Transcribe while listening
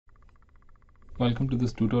Welcome to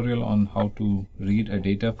this tutorial on how to read a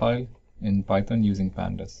data file in Python using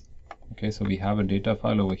Pandas. Okay, so we have a data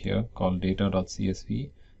file over here called data.csv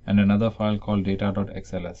and another file called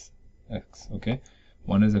data.xlsx. Okay,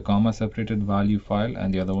 one is a comma separated value file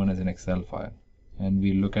and the other one is an Excel file, and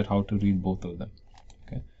we look at how to read both of them.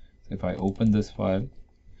 Okay, so if I open this file,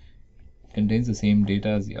 it contains the same data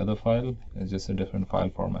as the other file, it's just a different file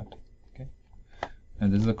format. Okay,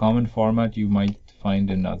 and this is a common format you might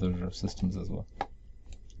find in other systems as well.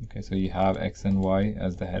 Okay, so you have X and Y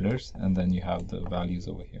as the headers, and then you have the values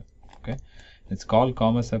over here. Okay, it's called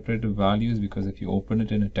comma separated values because if you open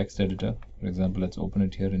it in a text editor, for example, let's open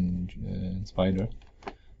it here in Spider,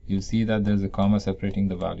 you'll see that there's a comma separating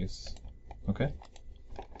the values. Okay,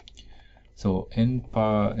 so in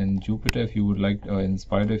Jupyter, if you would like, in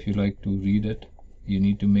Spider, if you like to read it, you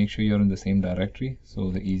need to make sure you're in the same directory. So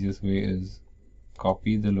the easiest way is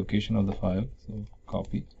copy the location of the file, so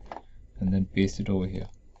copy and then paste it over here.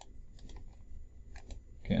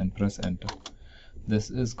 Okay, and press enter.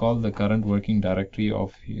 This is called the current working directory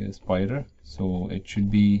of Spider, so it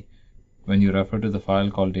should be, when you refer to the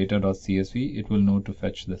file called data.csv, it will know to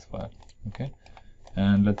fetch this file. Okay,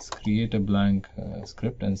 and let's create a blank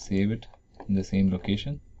script and save it in the same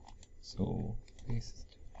location. So paste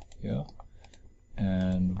here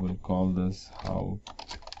and we'll call this how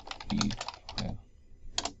read file.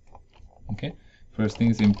 Okay, first thing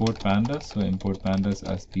is import pandas, so import pandas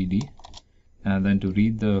as pd, and then to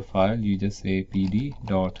read the file you just say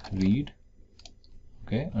pd.read,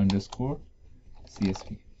 okay, underscore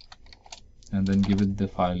csv, and then give it the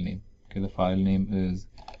file name. Okay, the file name is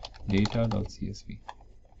data.csv.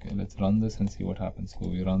 Okay, let's run this and see what happens. So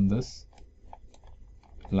we run this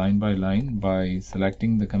line by line by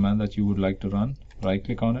selecting the command that you would like to run, right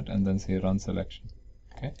click on it and then say run selection.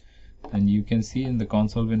 Okay, and you can see in the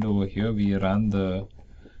console window over here we ran the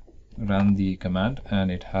command and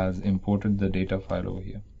it has imported the data file over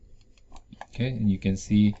here. Okay, and you can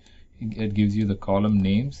see it gives you the column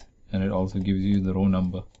names and it also gives you the row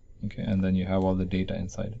number. Okay, and then you have all the data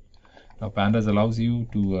inside it. Now Pandas allows you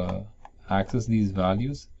to access these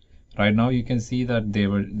values. Right now you can see that they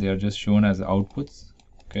are just shown as outputs.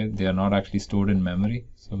 Okay, they are not actually stored in memory.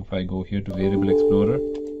 So if I go here to Variable Explorer,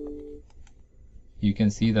 you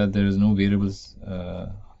can see that there is no variables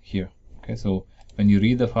here. Okay, so when you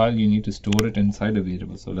read the file, you need to store it inside a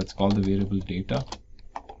variable. So let's call the variable data,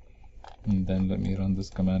 and then let me run this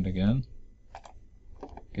command again.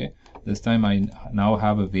 Okay, this time I now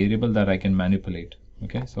have a variable that I can manipulate.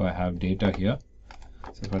 Okay, so I have data here.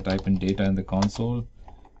 So if I type in data in the console,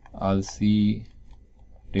 I'll see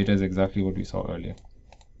data is exactly what we saw earlier.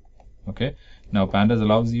 Okay, now Pandas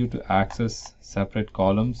allows you to access separate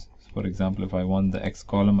columns. For example, if I want the X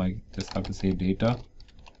column, I just have to say data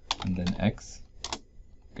and then X.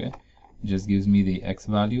 Okay, it just gives me the X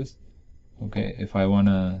values. Okay, if I want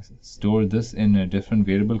to store this in a different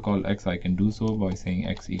variable called X, I can do so by saying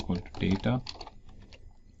X equal to data.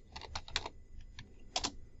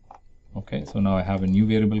 Okay, so now I have a new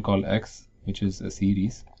variable called X, which is a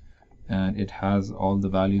series, and it has all the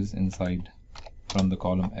values inside from the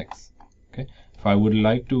column X. Okay, if I would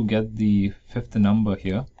like to get the fifth number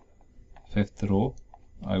here, fifth row,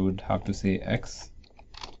 I would have to say X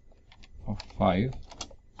of 5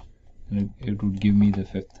 and it would give me the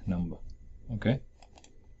fifth number. Okay,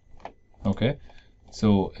 okay,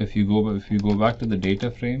 so if you go back to the data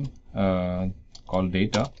frame called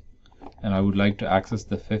data, and I would like to access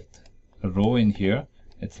the fifth row in here,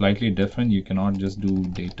 it's slightly different. You cannot just do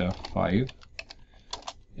data 5.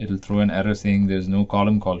 It'll throw an error saying there's no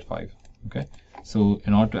column called 5. Okay, so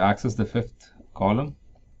in order to access the fifth column,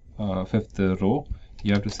 fifth row,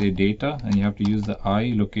 you have to say data and you have to use the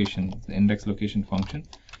I location, the index location function,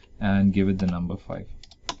 and give it the number 5.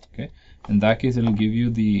 Okay, in that case it will give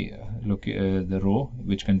you the row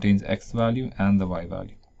which contains X value and the Y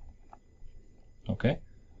value. Okay,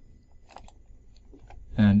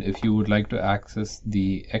 and if you would like to access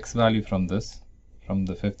the X value from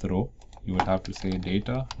the fifth row, you would have to say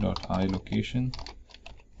data.I location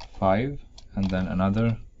 5 and then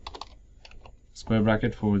another square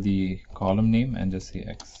bracket for the column name and just say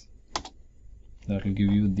X. That will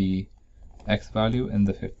give you the X value in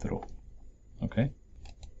the fifth row. Okay,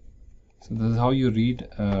 so this is how you read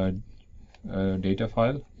a data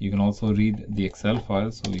file. You can also read the Excel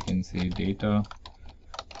file, so we can say data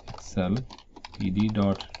Excel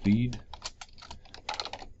pd.read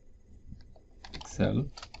Excel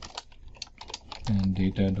and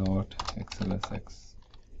data.xlsx.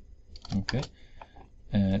 Okay,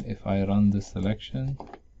 and if I run this selection,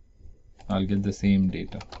 I'll get the same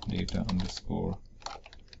data underscore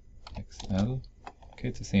XL. Okay,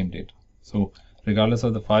 it's the same data. So regardless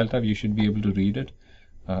of the file type, you should be able to read it.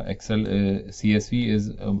 CSV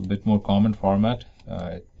is a bit more common format.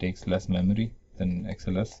 It takes less memory than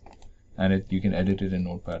XLS, and you can edit it in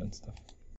Notepad and stuff.